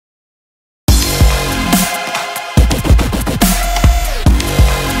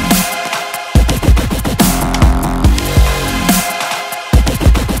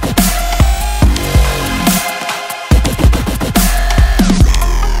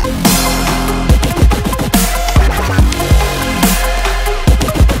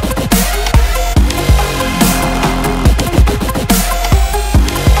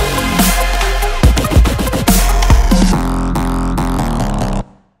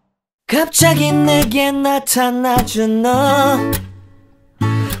갑자기 내게 나타나준 너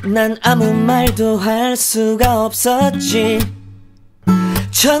난 아무 말도 할 수가 없었지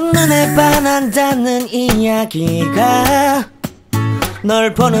첫눈에 반한다는 이야기가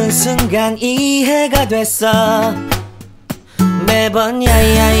널 보는 순간 이해가 됐어 매번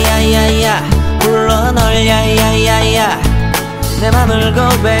야야야야야 불러 널 야야야야 내 맘을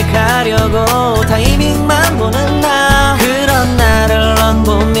고백하려고 타이밍만 보는 나 그런 나를 넌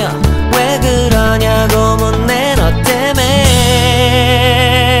보며 왜 그러냐고 묻네 너 때문에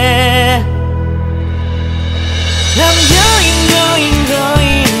I'm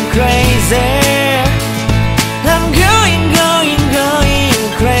going crazy I'm going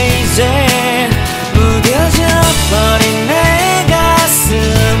crazy 무뎌져 버린 내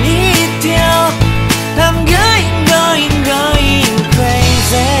가슴이 뛰어 I'm going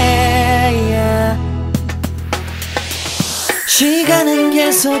crazy yeah. 시간은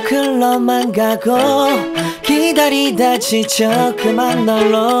계속 흘러만 가고 기다리다 지쳐 그만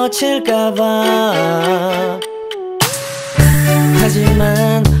널 놓칠까봐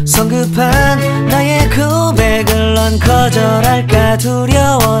하지만 성급한 나의 고백을 넌 거절할까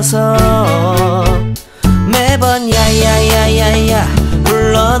두려워서 매번 야야야야야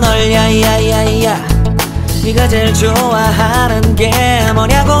불러 널 야야야야 네가 제일 좋아하는 게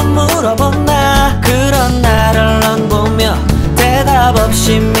뭐냐고 물어본 나 그런 나를 넌 보며 대답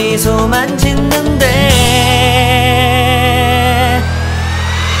없이 미소만 짓는데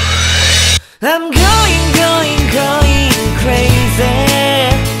I'm going crazy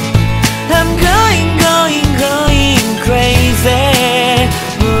I'm going crazy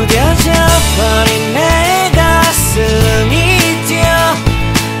무뎌져 버린 내 가슴이 뛰어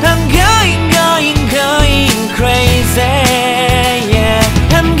I'm going crazy yeah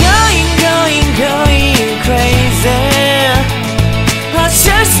I'm going crazy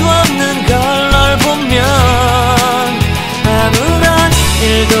어쩔 수 없는 걸 널 보면 아무런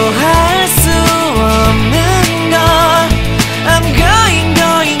일도 할 수 없는 걸 I'm going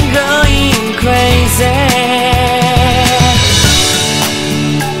crazy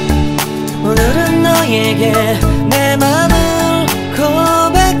오늘은 너에게 내 맘을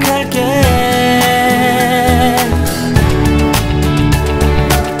고백할게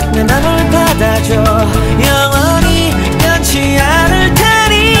내 맘을 받아줘 영원히 변치 않을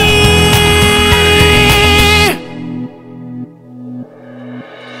테니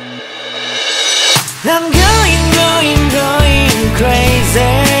I'm going crazy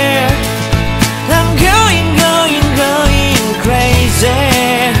I'm going crazy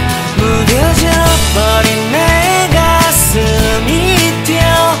무뎌져 버린 내 가슴이 뛰어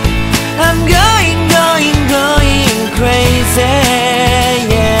I'm going crazy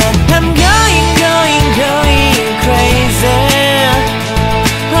yeah I'm going crazy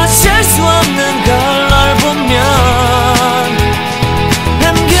어쩔 수 없는 걸 널 보면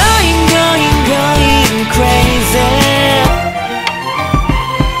I'm going crazy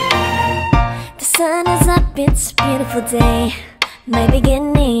The sun is up, it's a beautiful day. My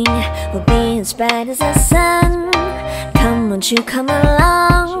beginning will be as bright as the sun. Come, won't you come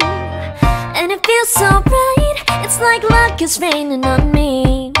along? And it feels so bright, it's like luck is raining on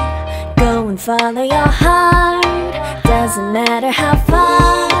me. Go and follow your heart, doesn't matter how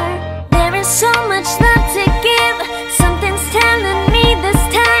far. There is so much love to give, something's telling me this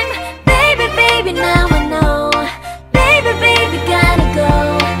time. Baby, baby, now I know. Baby, baby, gotta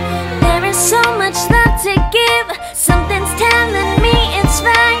go. There is so much love to give, something's telling me it's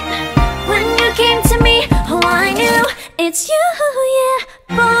right. When you came to me, oh I knew it's you, yeah,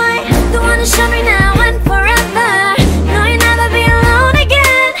 boy. The one who showed me now and forever. No, you'll never be alone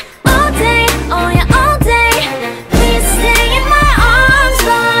again. All day, oh yeah, all day. Please stay in my arms,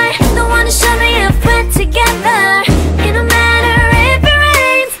 boy. The one who showed me if we're together. It don't matter if it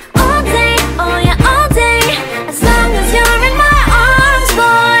rains. All day, oh yeah, all day. As long as you're in my arms,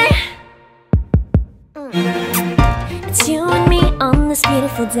 boy. It's you and me on this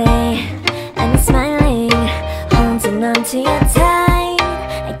beautiful day, and it's smiling, holding on to you tight.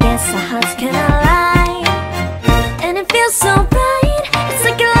 I guess our hearts can align, and it feels so bright. It's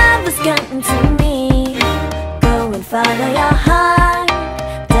like your love has gotten to me. Go and follow your heart,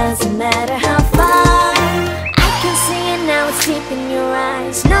 doesn't matter how far. I can see it now, it's deep in your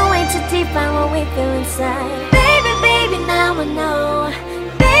eyes. No way to define what we feel inside. Baby, baby, now I know.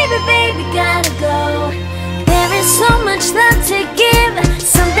 Baby, baby, gotta go. There is so much love to give,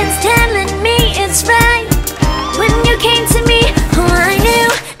 something's telling me it's right. When you came to me, oh I knew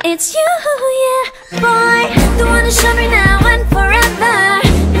it's you, yeah, boy. The one who showed me now and forever.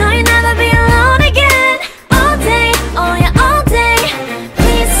 No, you'll never be alone again. All day, oh yeah, all day.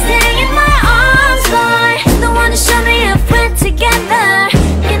 Please stay in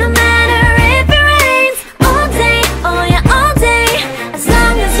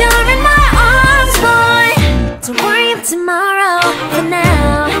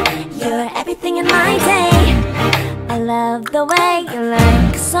love the way you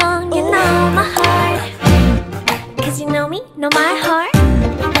like a song. You know my heart, 'cause you know me, know my heart.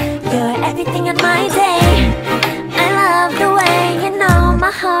 You're everything in my day. I love the way you know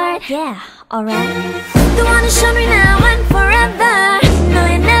my heart. Yeah, alright. The one to show me now and forever. No,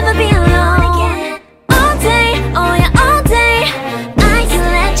 you'll never be alone again. All day, oh yeah, all day. I can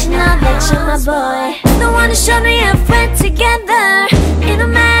let you know that you're my boy. The one to show me if we're together. It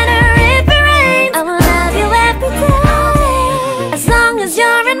don't matter if it rains, I will love you every day. As long as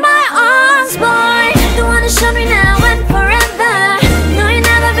you're in my arms, boy. The one to show me now and forever. No, you'll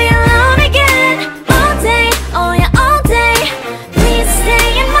never be alone again. All day, oh yeah, all day. Please stay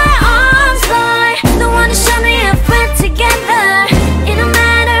in my arms, boy. The one to show me if we're together. It don't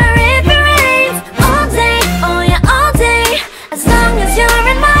matter if it rains. All day, oh yeah, all day. As long as you're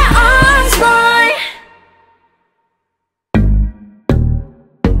in my arms, boy.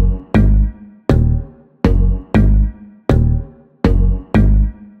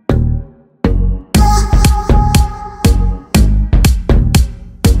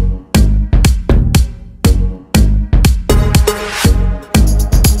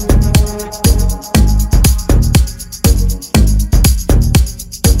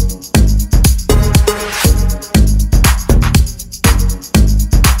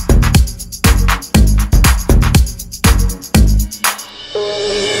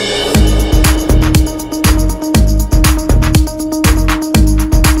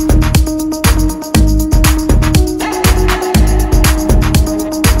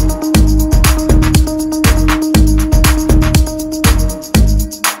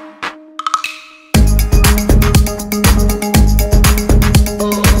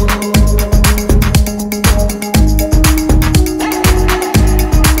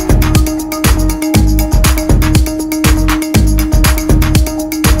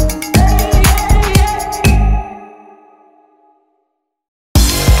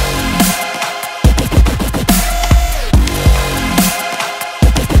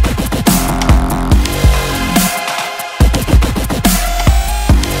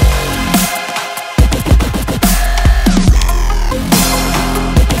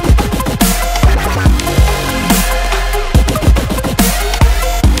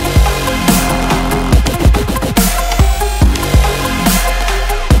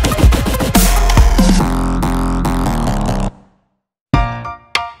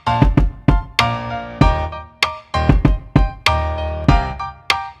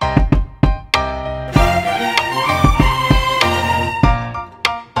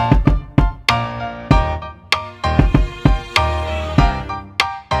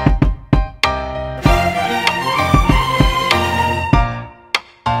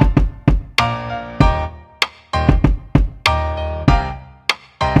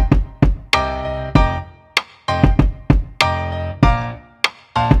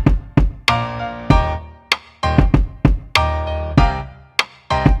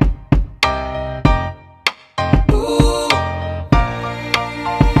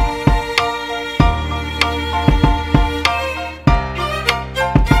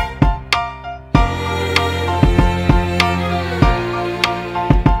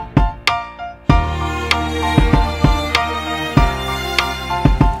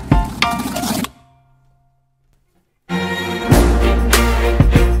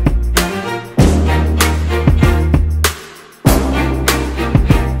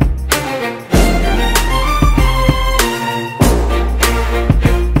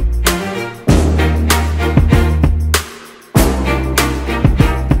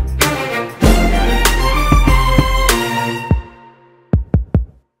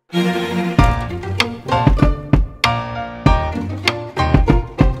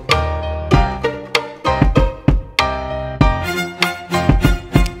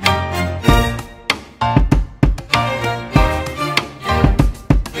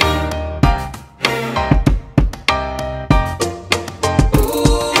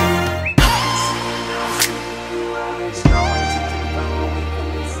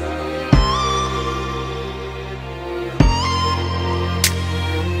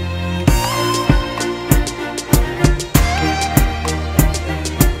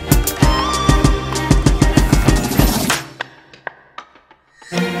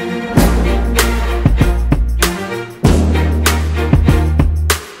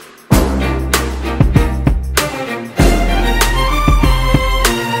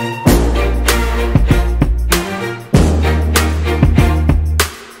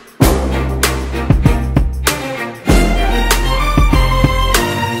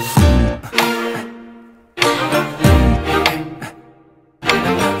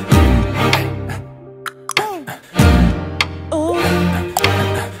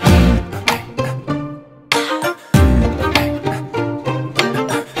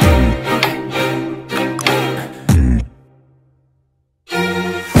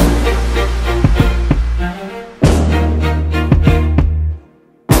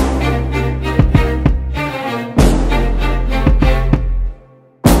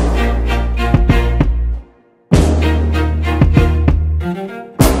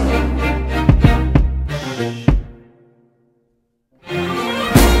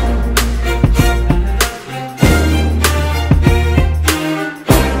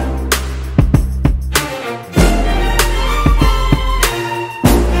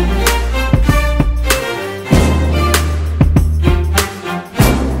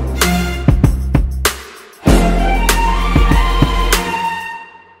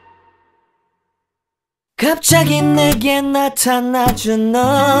 갑자기 내게 나타나준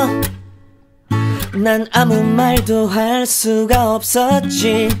너 난 아무 말도 할 수가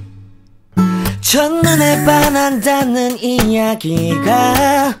없었지 첫눈에 반한다는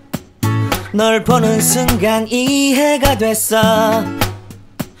이야기가 널 보는 순간 이해가 됐어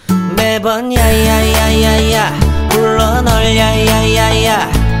매번 야야야야야 불러 널 야야야야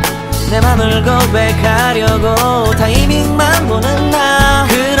내 맘을 고백하려고 타이밍만 보는 나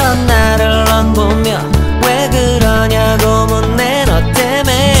그런 나를 넌 보며 왜 그러냐고 묻네 너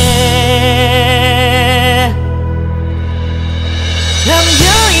때문에 I'm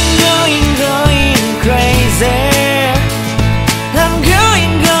going crazy I'm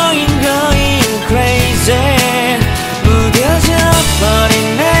going crazy 무뎌져 버린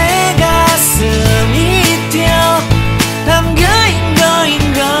내 가슴이 뛰어 I'm going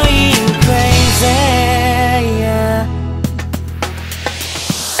crazy yeah.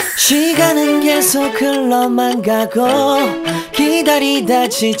 시간은 계속 흘러만 가고 기다리다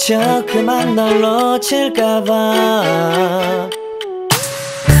지쳐 그만 널 놓칠까봐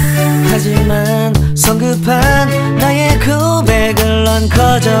하지만 성급한 나의 고백을 넌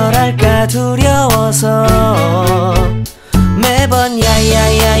거절할까 두려워서 매번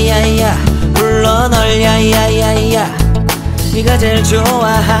야야야야야 불러 널 야야야야 네가 제일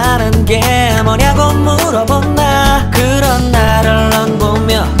좋아하는 게 뭐냐고 물어본 나 그런 나를 넌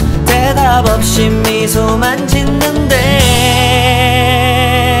보며 대답 없이 미소만 짓는데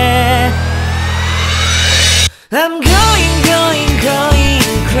I'm going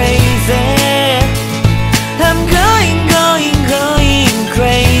crazy I'm going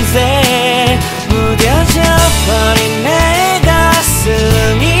crazy 무뎌져 버린 내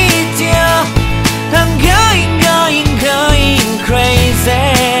가슴이 뛰어 I'm going crazy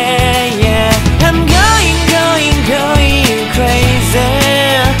yeah. I'm going crazy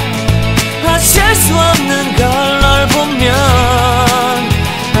어쩔 수 없는 걸 널 보면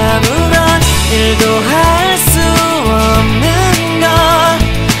아무런 일도 할 수 없는 걸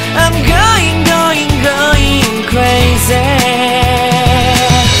I'm going crazy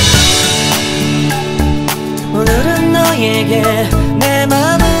오늘은 너에게 내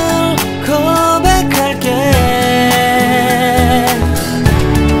맘을 고백할게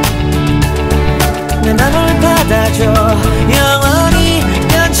내 맘을 받아줘 영원히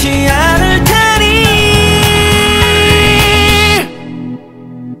변치 않을 테니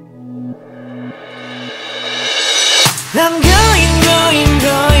I'm